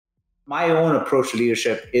My own approach to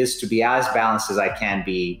leadership is to be as balanced as I can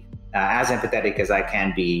be, as empathetic as I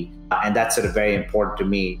can be, and that's sort of very important to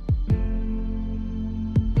me.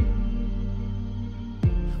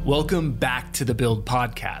 Welcome back to the Build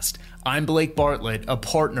Podcast. I'm Blake Bartlett, a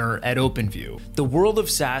partner at OpenView. The world of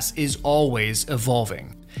SaaS is always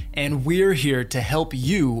evolving, and we're here to help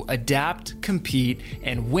you adapt, compete,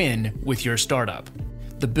 and win with your startup.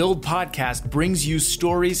 The Build Podcast brings you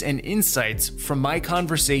stories and insights from my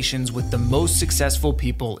conversations with the most successful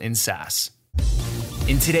people in SaaS.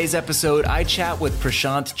 In today's episode, I chat with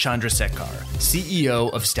Prashant Chandrasekhar,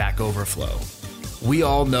 CEO of Stack Overflow. We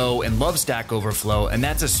all know and love Stack Overflow, and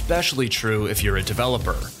that's especially true if you're a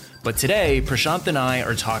developer. But today, Prashant and I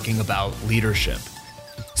are talking about leadership.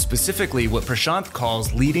 Specifically, what Prashant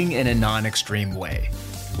calls leading in a non-extreme way.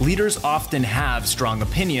 Leaders often have strong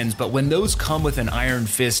opinions, but when those come with an iron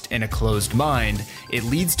fist and a closed mind, it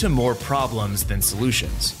leads to more problems than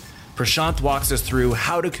solutions. Prashant walks us through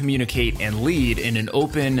how to communicate and lead in an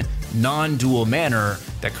open, non-dual manner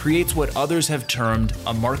that creates what others have termed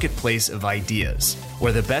a marketplace of ideas,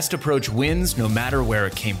 where the best approach wins no matter where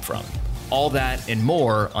it came from. All that and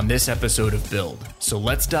more on this episode of Build. So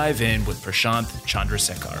let's dive in with Prashant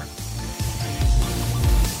Chandrasekhar.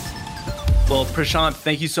 Well, Prashant,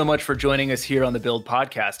 thank you so much for joining us here on the Build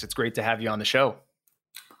Podcast. It's great to have you on the show.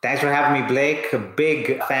 Thanks for having me, Blake. A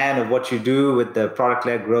big fan of what you do with the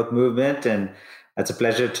product-led growth movement, and it's a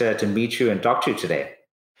pleasure to meet you and talk to you today.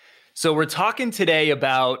 So we're talking today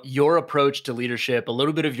about your approach to leadership, a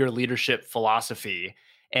little bit of your leadership philosophy,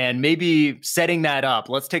 and maybe setting that up.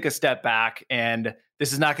 Let's take a step back, and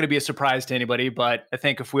this is not going to be a surprise to anybody, but I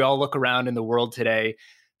think if we all look around in the world today,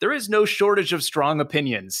 there is no shortage of strong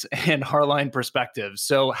opinions and hardline perspectives.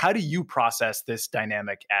 So how do you process this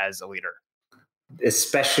dynamic as a leader?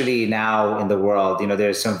 Especially now in the world,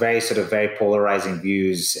 there's some very polarizing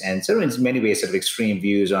views and sort of in many ways sort of extreme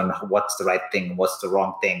views on what's the right thing, what's the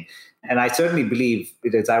wrong thing. And I certainly believe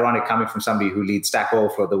it's ironic coming from somebody who leads Stack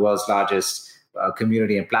Overflow, the world's largest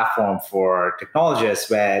community and platform for technologists,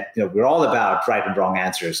 where we're all about right and wrong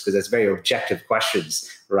answers because it's very objective questions,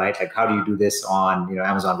 right? Like how do you do this on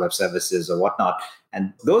Amazon Web Services or whatnot?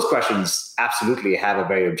 And those questions absolutely have a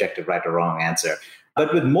very objective right or wrong answer.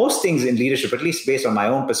 But with most things in leadership, at least based on my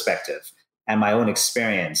own perspective and my own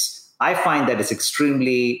experience, I find that it's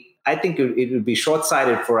I think it would be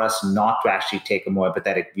short-sighted for us not to actually take a more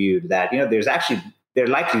empathetic view that there are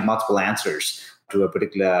likely multiple answers to a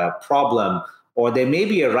particular problem, or there may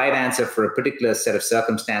be a right answer for a particular set of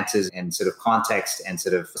circumstances and sort of context and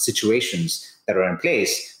sort of situations that are in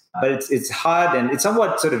place. But it's hard and it's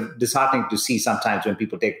somewhat sort of disheartening to see sometimes when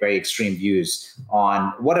people take very extreme views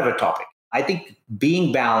on whatever topic. I think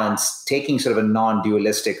being balanced, taking sort of a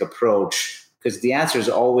non-dualistic approach, because the answer is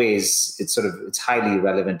always, it's highly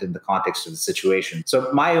relevant in the context of the situation. So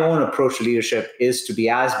my own approach to leadership is to be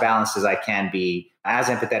as balanced as I can be, as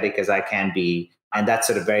empathetic as I can be. And that's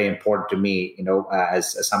sort of very important to me,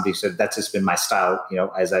 as somebody said, that's just been my style,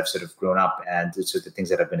 as I've sort of grown up and it's sort of the things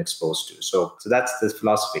that I've been exposed to. So that's the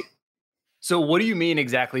philosophy. So what do you mean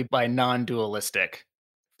exactly by non-dualistic?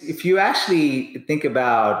 If you actually think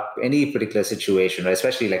about any particular situation, right,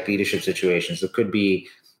 especially like leadership situations, it could be,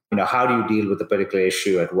 how do you deal with a particular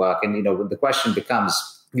issue at work? And, the question becomes,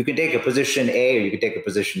 you can take a position A or you can take a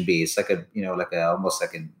position B. It's like almost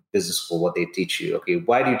like in business school, what they teach you. Okay,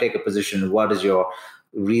 why do you take a position? What is your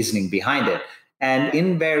reasoning behind it? And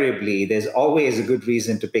invariably, there's always a good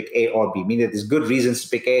reason to pick A or B, meaning that there's good reasons to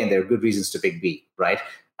pick A and there are good reasons to pick B, right?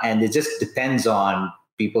 And it just depends on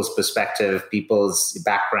people's perspective, people's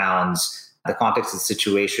backgrounds, the context of the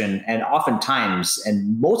situation. And oftentimes,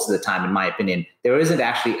 and most of the time, in my opinion, there isn't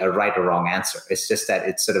actually a right or wrong answer. It's just that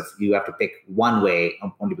it's sort of, you have to pick one way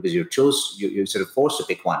only because you're sort of forced to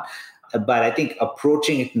pick one. But I think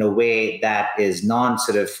approaching it in a way that is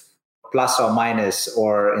non-sort of plus or minus,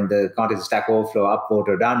 or in the context of Stack Overflow, upvote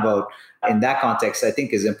or downvote, in that context, I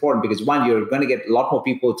think is important because one, you're going to get a lot more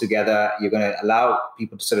people together. You're going to allow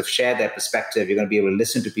people to sort of share their perspective. You're going to be able to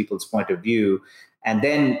listen to people's point of view. And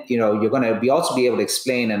then, you're going to also be able to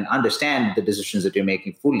explain and understand the decisions that you're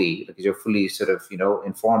making fully, because you're fully sort of,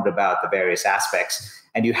 informed about the various aspects.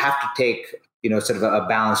 And you have to take, sort of a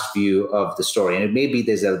balanced view of the story. And it may be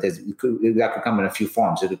that could come in a few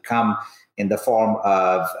forms. It could come in the form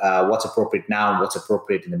of what's appropriate now, and what's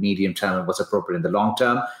appropriate in the medium term, and what's appropriate in the long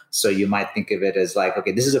term. So you might think of it as like,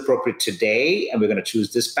 okay, this is appropriate today, and we're going to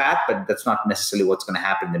choose this path, but that's not necessarily what's going to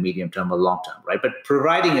happen in the medium term or long term, right? But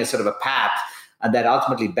providing a sort of a path that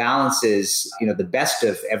ultimately balances, the best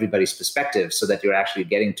of everybody's perspective, so that you're actually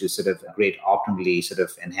getting to sort of a great, optimally sort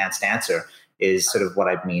of enhanced answer, is sort of what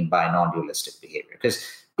I mean by non-dualistic behavior. Because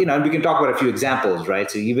And we can talk about a few examples, right?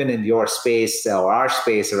 So even in your space or our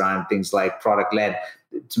space around things like product led,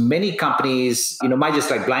 many companies, might just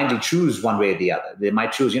like blindly choose one way or the other. They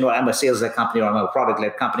might choose, I'm a sales led company or I'm a product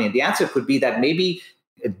led company. And the answer could be that maybe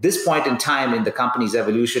at this point in time in the company's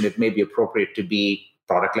evolution, it may be appropriate to be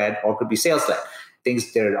product led or could be sales led.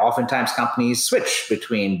 There are oftentimes companies switch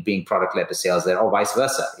between being product led to sales led or vice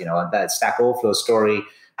versa. That Stack Overflow story,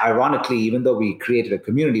 ironically, even though we created a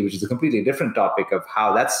community, which is a completely different topic of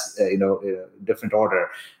how that's, a different order,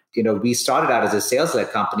 we started out as a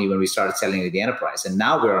sales-led company when we started selling to the enterprise. And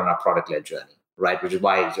now we're on our product-led journey, right? Which is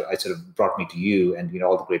why I sort of brought me to you and,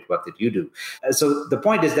 all the great work that you do. So the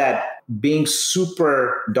point is that being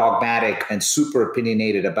super dogmatic and super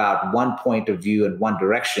opinionated about one point of view and one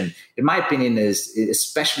direction, in my opinion, is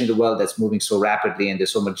especially in the world that's moving so rapidly and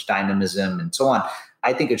there's so much dynamism and so on,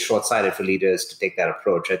 I think it's short-sighted for leaders to take that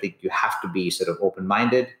approach. I think you have to be sort of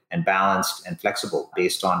open-minded and balanced and flexible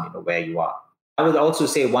based on where you are. I would also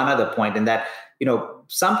say one other point in that,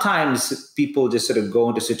 sometimes people just sort of go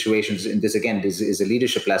into situations, and this is a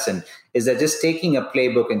leadership lesson, is that just taking a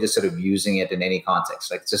playbook and just sort of using it in any context.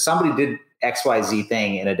 Like, so somebody did XYZ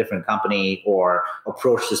thing in a different company or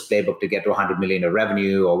approached this playbook to get to 100 million of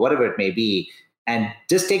revenue or whatever it may be. And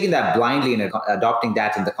just taking that blindly and adopting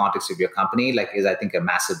that in the context of your company, is, I think, a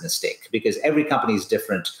massive mistake, because every company is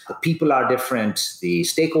different. The people are different. The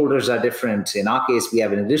stakeholders are different. In our case, we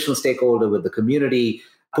have an additional stakeholder with the community.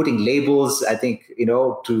 Putting labels, I think,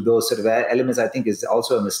 to those sort of elements, I think, is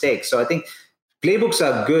also a mistake. So I think playbooks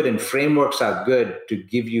are good and frameworks are good to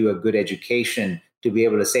give you a good education to be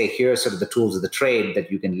able to say, here are sort of the tools of the trade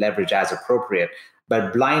that you can leverage as appropriate.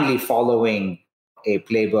 But blindly following a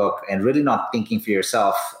playbook and really not thinking for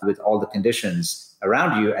yourself with all the conditions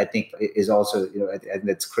around you, I think is also, I think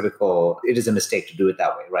that's critical. It is a mistake to do it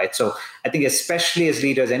that way, right? So I think especially as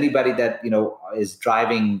leaders, anybody that, is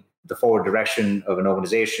driving the forward direction of an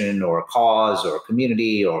organization or a cause or a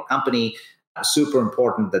community or a company, super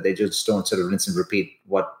important that they just don't sort of rinse and repeat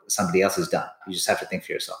what somebody else has done. You just have to think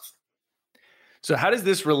for yourself. So how does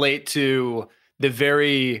this relate to the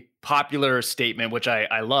very popular statement, which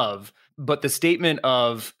I love, but the statement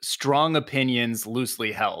of strong opinions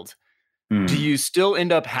loosely held? Do you still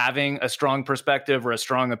end up having a strong perspective or a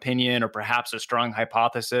strong opinion or perhaps a strong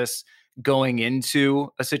hypothesis going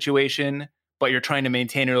into a situation, but you're trying to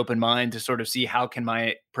maintain an open mind to sort of see how can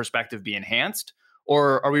my perspective be enhanced?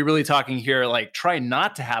 Or are we really talking here, try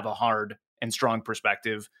not to have a hard and strong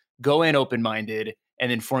perspective, go in open-minded,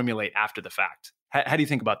 and then formulate after the fact? How do you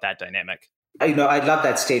think about that dynamic? I love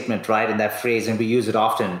that statement, right? And that phrase, and we use it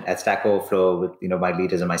often at Stack Overflow with, my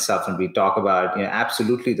leaders and myself. And we talk about,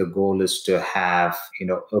 absolutely the goal is to have,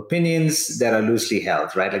 opinions that are loosely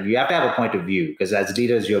held, right? Like, you have to have a point of view, because as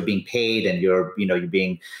leaders, you're being paid and you're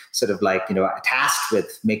being sort of tasked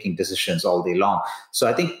with making decisions all day long. So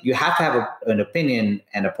I think you have to have an opinion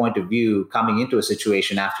and a point of view coming into a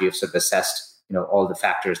situation after you've sort of assessed, all the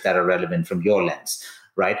factors that are relevant from your lens.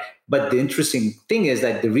 Right. But the interesting thing is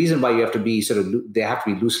that the reason why you have to be they have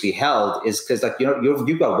to be loosely held is because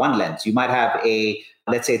you've got one lens. You might have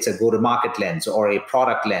let's say it's a go-to-market lens or a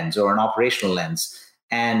product lens or an operational lens.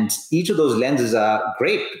 And each of those lenses are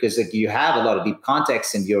great because you have a lot of deep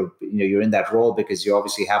context and you're in that role because you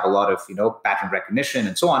obviously have a lot of, pattern recognition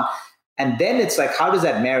and so on. And then it's how does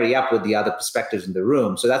that marry up with the other perspectives in the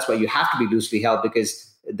room? So that's why you have to be loosely held,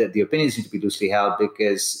 because the opinions need to be loosely held,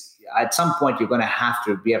 because at some point, you're going to have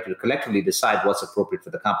to collectively decide what's appropriate for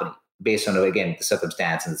the company based on, again, the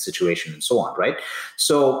circumstance and the situation and so on, right?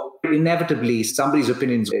 So inevitably, somebody's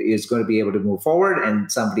opinion is going to be able to move forward and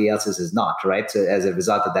somebody else's is not, right? So as a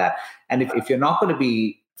result of that, and if you're not going to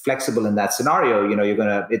be flexible in that scenario,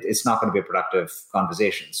 it's not going to be a productive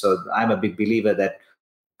conversation. So I'm a big believer that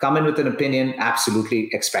come in with an opinion, absolutely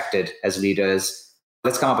expected as leaders.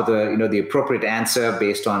 Let's come up with the appropriate answer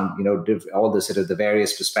based on, all the sort of the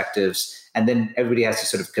various perspectives. And then everybody has to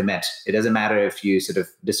sort of commit. It doesn't matter if you sort of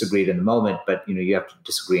disagreed in the moment, but, you have to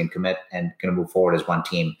disagree and commit and kind of move forward as one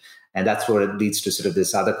team. And that's what it leads to sort of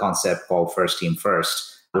this other concept called first team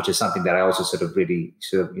first, which is something that I also sort of really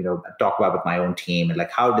talk about with my own team. And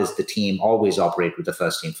how does the team always operate with the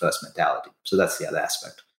first team first mentality? So that's the other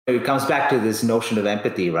aspect. It comes back to this notion of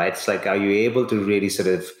empathy, right? It's are you able to really sort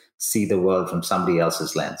of see the world from somebody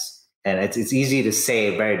else's lens? And it's easy to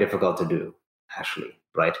say, very difficult to do, actually,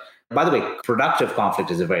 right? By the way, productive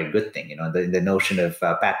conflict is a very good thing. The notion of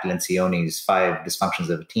Pat Lencioni's 5 dysfunctions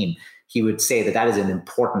of a team, he would say that is an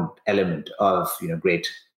important element of great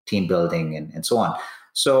team building and so on.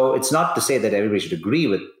 So it's not to say that everybody should agree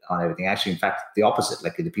on everything. Actually, in fact, the opposite.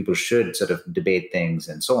 The people should sort of debate things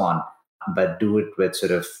and so on, but do it with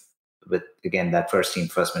sort of with, again, that first team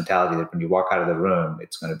first mentality that when you walk out of the room,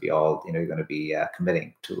 it's going to be all, you're going to be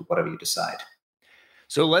committing to whatever you decide.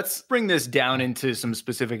 So let's bring this down into some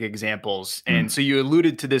specific examples. And so you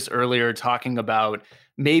alluded to this earlier, talking about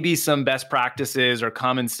maybe some best practices or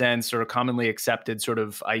common sense or commonly accepted sort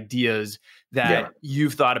of ideas that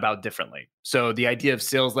you've thought about differently. So the idea of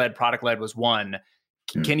sales-led, product-led was one.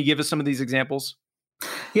 Can you give us some of these examples?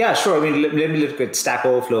 Yeah, sure. I mean, let me look at Stack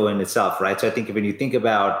Overflow in itself, right? So I think when you think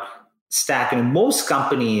about Stack, most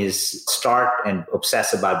companies start and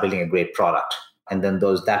obsess about building a great product. And then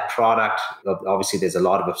that product, obviously there's a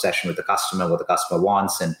lot of obsession with the customer, what the customer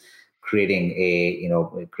wants, and creating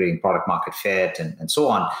creating product market fit and so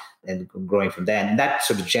on, and growing from there. And that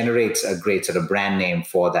sort of generates a great sort of brand name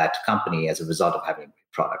for that company as a result of having a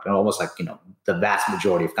great product. And almost like, the vast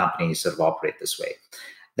majority of companies sort of operate this way.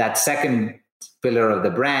 That second pillar of the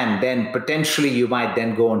brand, then potentially you might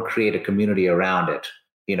then go and create a community around it.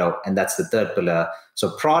 And that's the third pillar.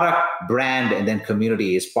 So product, brand, and then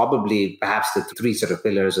community is probably perhaps the three sort of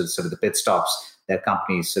pillars or sort of the pit stops that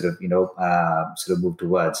companies sort of move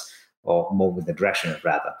towards, or move in the direction of,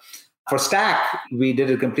 rather. For Stack, we did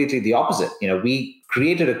it completely the opposite. We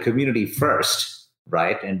created a community first,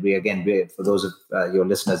 right? And we for those of your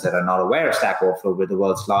listeners that are not aware of Stack Overflow, we're the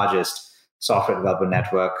world's largest software development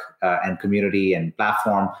network and community and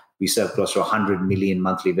platform. We serve close to 100 million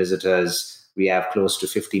monthly visitors. We have close to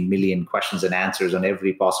 50 million questions and answers on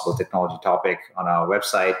every possible technology topic on our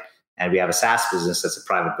website. And we have a SaaS business that's a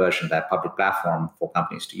private version of that public platform for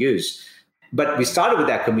companies to use. But we started with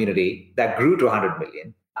that community that grew to 100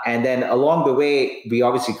 million. And then along the way, we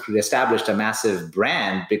obviously established a massive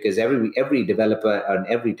brand, because every developer and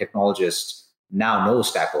every technologist now knows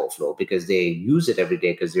Stack Overflow because they use it every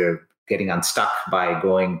day, because they're getting unstuck by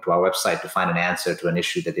going to our website to find an answer to an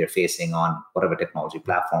issue that they're facing on whatever technology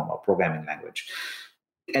platform or programming language.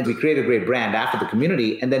 And we create a great brand after the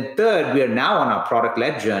community. And then third, we are now on our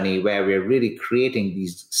product-led journey where we're really creating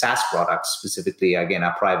these SaaS products, specifically, again,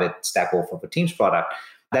 our private Stack Overflow for Teams product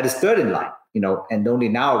that is third in line, and only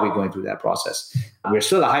now are we going through that process. We're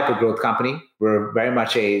still a hyper-growth company. We're very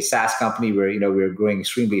much a SaaS company where, we're growing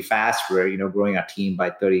extremely fast. We're, growing our team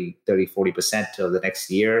by 40% over the next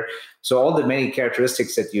year. So all the many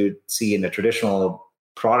characteristics that you see in a traditional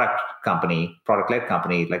product-led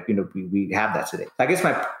company, like, we have that today. I guess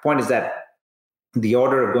my point is that the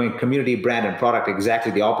order of going community, brand, and product,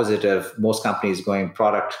 exactly the opposite of most companies going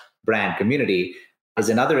product, brand, community, is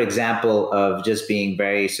another example of just being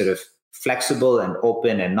very sort of flexible and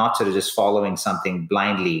open and not sort of just following something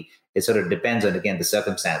blindly. It sort of depends on, again, the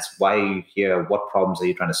circumstance. Why are you here? What problems are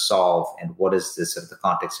you trying to solve? And what is the sort of the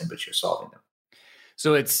context in which you're solving them?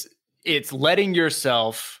 So it's letting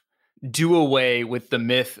yourself do away with the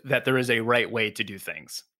myth that there is a right way to do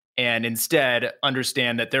things, and instead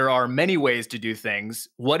understand that there are many ways to do things.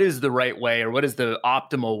 What is the right way, or what is the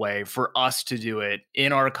optimal way for us to do it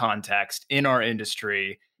in our context, in our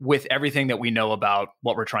industry, with everything that we know about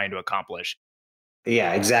what we're trying to accomplish?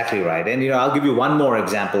 Yeah, exactly right. And, I'll give you one more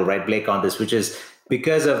example, right, Blake, on this, which is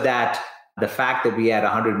because of that, the fact that we had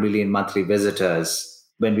 100 million monthly visitors,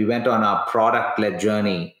 when we went on our product-led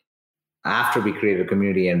journey after we created a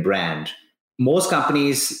community and brand, most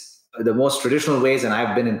companies, the most traditional ways, and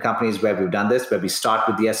I've been in companies where we've done this, where we start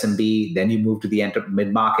with the SMB, then you move to the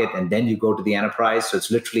mid-market, and then you go to the enterprise. So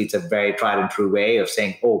it's a very tried and true way of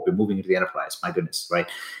saying, oh, we're moving into the enterprise. My goodness, right?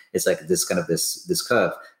 It's like this kind of this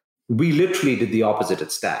curve. We literally did the opposite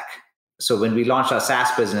at Stack. So when we launched our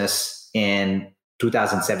SaaS business in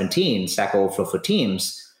 2017, Stack Overflow for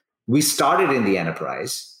Teams, we started in the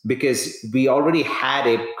enterprise because we already had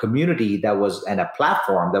a community and a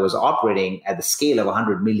platform that was operating at the scale of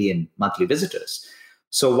 100 million monthly visitors.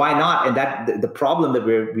 So why not? And that the problem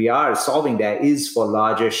that we are solving there is for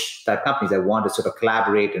largish type companies that want to sort of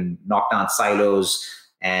collaborate and knock down silos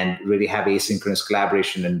and really have asynchronous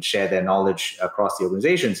collaboration and share their knowledge across the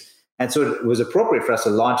organizations. And so it was appropriate for us to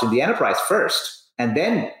launch in the enterprise first. And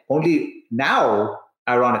then only now,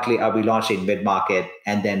 ironically, are we launching mid-market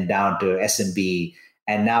and then down to SMB,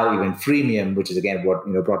 and now even freemium, which is again what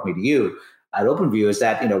brought me to you at OpenView, is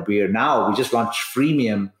that we just launched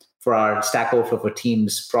freemium for our Stack Overflow for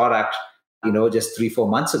Teams product, just 3-4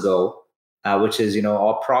 months ago, which is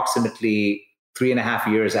approximately 3.5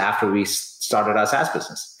 years after we started our SaaS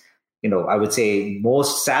business. I would say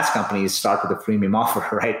most SaaS companies start with a freemium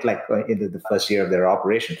offer, right? Like in the first year of their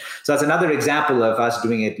operation. So that's another example of us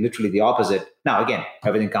doing it literally the opposite. Now, again,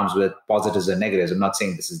 everything comes with positives and negatives. I'm not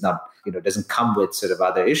saying this is not, doesn't come with sort of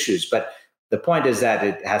other issues, but the point is that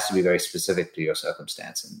it has to be very specific to your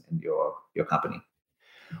circumstance and your company.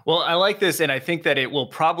 Well, I like this, and I think that it will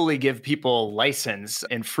probably give people license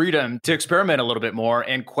and freedom to experiment a little bit more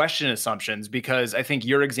and question assumptions, because I think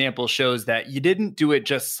your example shows that you didn't do it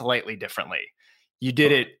just slightly differently. You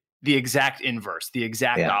did it the exact inverse, the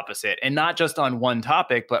exact opposite, and not just on one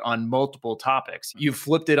topic, but on multiple topics. You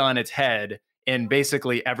flipped it on its head in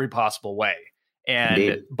basically every possible way.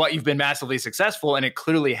 But you've been massively successful, and it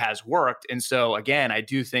clearly has worked. And so again, I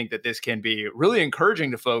do think that this can be really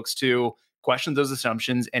encouraging to folks to question those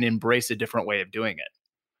assumptions and embrace a different way of doing it.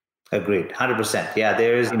 Agreed. 100%. Yeah,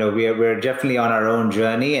 there's, we're definitely on our own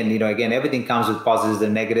journey. And, again, everything comes with positives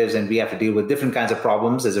and negatives, and we have to deal with different kinds of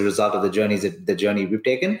problems as a result of the journey we've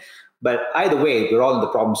taken. But either way, we're all in the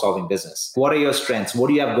problem solving business. What are your strengths? What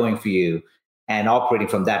do you have going for you? And operating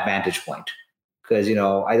from that vantage point. Because,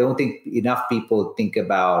 I don't think enough people think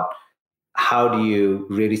about how do you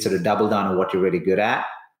really sort of double down on what you're really good at,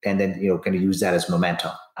 and then, kind of use that as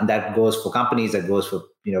momentum. And that goes for companies, that goes for,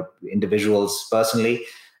 individuals personally.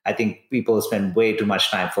 I think people spend way too much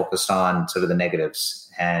time focused on sort of the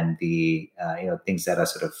negatives and the, things that are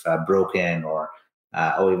sort of broken or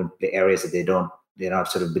even the areas that they're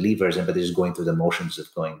not sort of believers in, but they're just going through the motions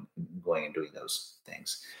of going and doing those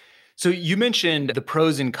things. So you mentioned the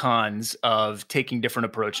pros and cons of taking different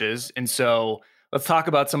approaches. And so let's talk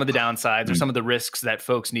about some of the downsides or some of the risks that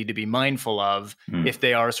folks need to be mindful of if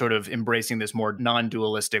they are sort of embracing this more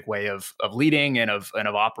non-dualistic way of leading and of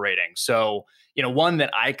operating. So, one that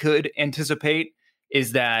I could anticipate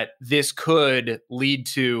is that this could lead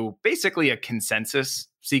to basically a consensus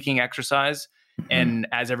seeking exercise. And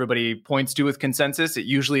as everybody points to with consensus, it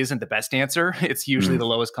usually isn't the best answer. It's usually the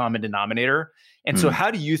lowest common denominator. And so how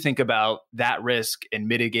do you think about that risk and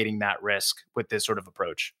mitigating that risk with this sort of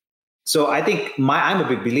approach? So I think I'm a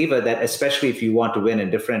big believer that, especially if you want to win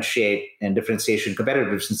and differentiation,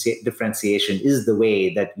 competitive differentiation is the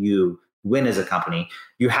way that you win as a company.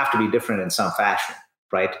 You have to be different in some fashion,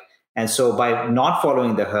 right? And so by not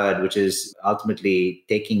following the herd, which is ultimately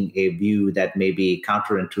taking a view that may be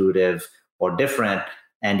counterintuitive or different,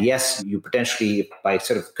 and yes, you potentially, by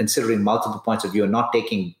sort of considering multiple points of view and not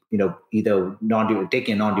taking, either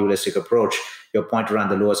taking a non-dualistic approach, your point around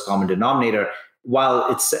the lowest common denominator,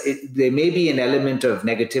 while there may be an element of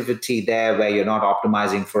negativity there where you're not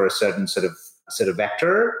optimizing for a certain sort of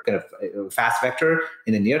vector, kind of fast vector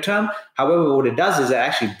in the near term. However, what it does is it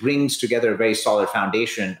actually brings together a very solid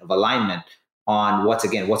foundation of alignment on what's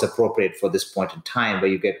appropriate for this point in time, where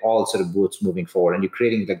you get all sort of boats moving forward, and you're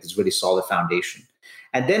creating like this really solid foundation.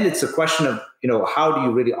 And then it's a question of, how do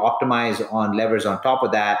you really optimize on levers on top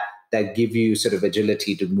of that give you sort of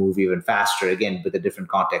agility to move even faster, again, with a different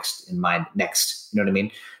context in mind next. You know what I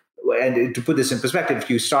mean? And to put this in perspective, if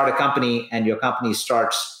you start a company and your company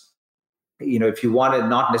starts, if you want to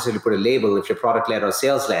not necessarily put a label, if you're product-led or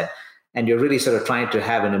sales-led, and you're really sort of trying to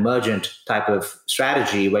have an emergent type of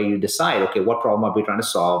strategy where you decide, okay, what problem are we trying to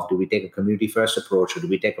solve? Do we take a community-first approach, or do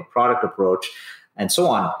we take a product approach, and so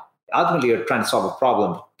on? Ultimately, you're trying to solve a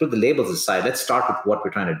problem. Put the labels aside. Let's start with what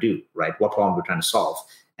we're trying to do, right? What problem we're trying to solve,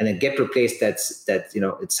 and then get to a place that's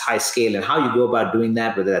it's high scale. And how you go about doing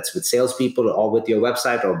that, whether that's with salespeople or with your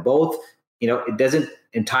website or both, it doesn't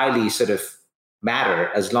entirely sort of matter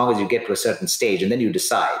as long as you get to a certain stage, and then you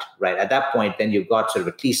decide, right? At that point, then you've got sort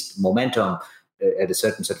of at least momentum at a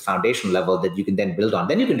certain sort of foundational level that you can then build on.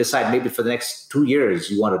 Then you can decide maybe for the next 2 years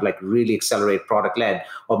you want to like really accelerate product led,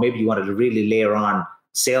 or maybe you wanted to really layer on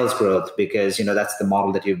sales growth because that's the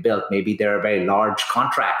model that you've built. Maybe there are very large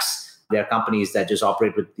contracts. There are companies that just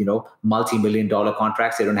operate with multi-million-dollar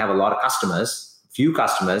contracts. They don't have a lot of customers, few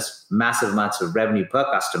customers, massive amounts of revenue per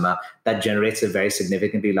customer. That generates a very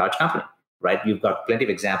significantly large company, right? You've got plenty of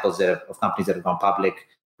examples of companies that have gone public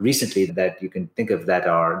recently that you can think of that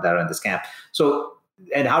are in this camp. So,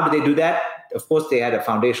 and how do they do that? Of course, they had a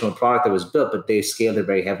foundational product that was built, but they scaled it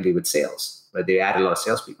very heavily with sales, right? They added a lot of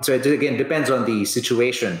salespeople. So it again depends on the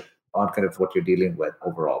situation, on kind of what you're dealing with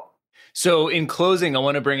overall. So in closing, I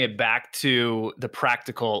want to bring it back to the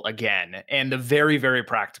practical again, and the very, very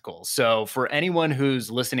practical. So for anyone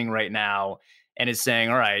who's listening right now and is saying,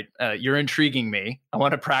 all right, you're intriguing me, I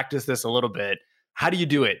want to practice this a little bit. How do you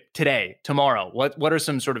do it today, tomorrow? What are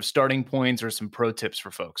some sort of starting points or some pro tips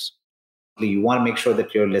for folks? You want to make sure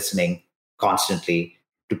that you're listening constantly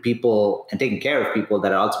to people and taking care of people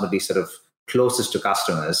that are ultimately sort of closest to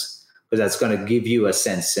customers, because that's going to give you a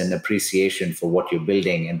sense and appreciation for what you're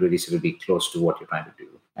building and really sort of be close to what you're trying to do.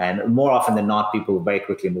 And more often than not, people very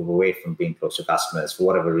quickly move away from being close to customers for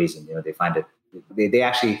whatever reason. They find it, they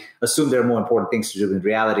actually assume there are more important things to do in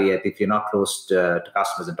reality. If you're not close to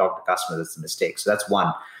customers and talk to customers, it's a mistake. So that's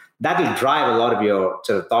one. That will drive a lot of your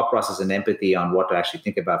sort of thought process and empathy on what to actually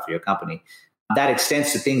think about for your company. that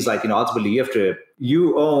extends to things like, ultimately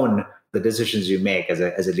you own the decisions you make as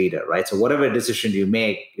a leader, right? So whatever decision you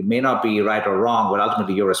make, it may not be right or wrong, but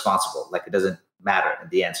ultimately you're responsible. Like, it doesn't matter in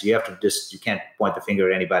the end. So you have to you can't point the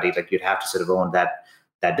finger at anybody. Like, you'd have to sort of own that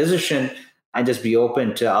decision and just be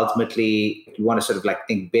open to ultimately, you want to sort of like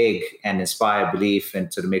think big and inspire belief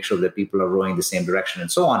and sort of make sure that people are rowing the same direction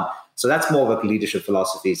and so on. So that's more of a leadership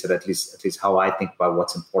philosophy. So at least how I think about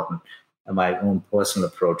what's important and my own personal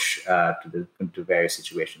approach to various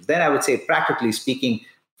situations. Then I would say, practically speaking,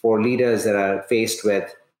 for leaders that are faced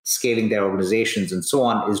with scaling their organizations and so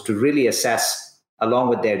on, is to really assess, along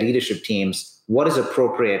with their leadership teams, what is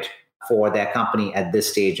appropriate for their company at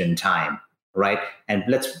this stage in time, right? And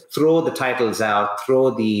let's throw the titles out, throw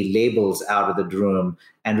the labels out of the room,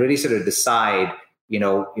 and really sort of decide,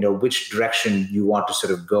 which direction you want to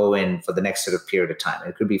sort of go in for the next sort of period of time.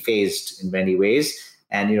 It could be phased in many ways,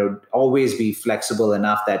 and always be flexible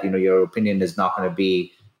enough that your opinion is not going to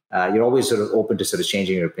be. You're always sort of open to sort of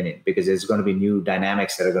changing your opinion, because there's going to be new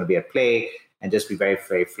dynamics that are going to be at play, and just be very,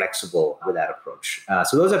 very flexible with that approach.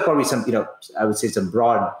 So those are probably some, I would say some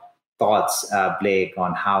broad thoughts, Blake,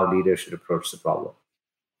 on how leaders should approach the problem.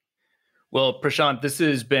 Well, Prashant, this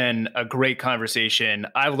has been a great conversation.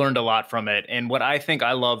 I've learned a lot from it. And what I think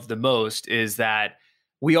I love the most is that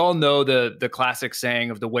we all know the classic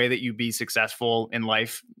saying of the way that you be successful in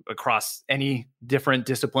life across any different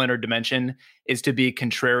discipline or dimension is to be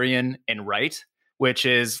contrarian and right, which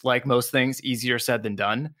is, like most things, easier said than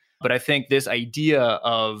done. But I think this idea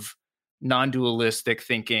of non-dualistic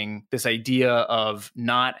thinking, this idea of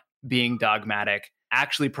not being dogmatic,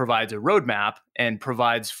 actually provides a roadmap and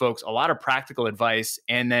provides folks a lot of practical advice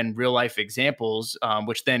and then real life examples,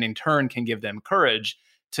 which then in turn can give them courage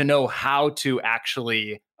to know how to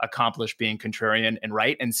actually accomplish being contrarian and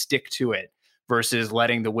right and stick to it, versus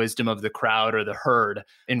letting the wisdom of the crowd or the herd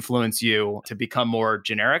influence you to become more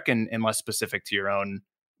generic and less specific to your own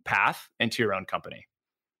path and to your own company.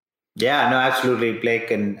 Yeah, no, absolutely, Blake.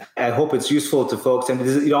 And I hope it's useful to folks. And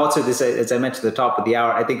this, as I mentioned at the top of the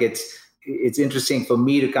hour, I think it's interesting for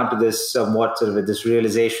me to come to this somewhat sort of this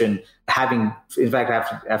realization, having, in fact,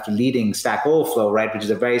 after leading Stack Overflow, right, which is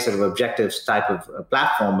a very sort of objective type of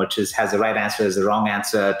platform, which has the right answer, has the wrong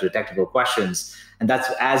answer to technical questions. And that's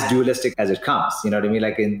as dualistic as it comes, you know what I mean?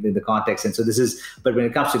 Like in the context. And so but when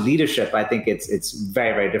it comes to leadership, I think it's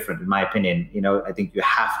very, very different, in my opinion. I think you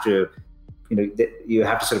have to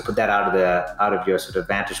sort of put that out of your sort of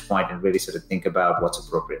vantage point and really sort of think about what's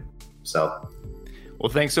appropriate. So,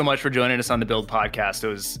 well, thanks so much for joining us on the Build podcast.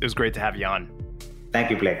 It was great to have you on.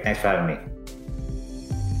 Thank you, Blake. Thanks for having me.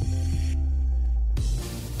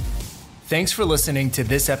 Thanks for listening to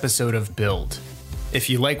this episode of Build. If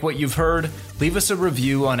you like what you've heard, leave us a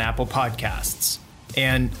review on Apple Podcasts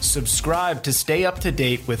and subscribe to stay up to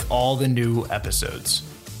date with all the new episodes.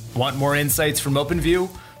 Want more insights from OpenView?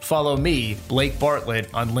 Follow me, Blake Bartlett,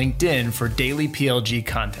 on LinkedIn for daily PLG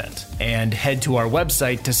content, and head to our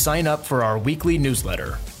website to sign up for our weekly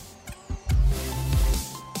newsletter.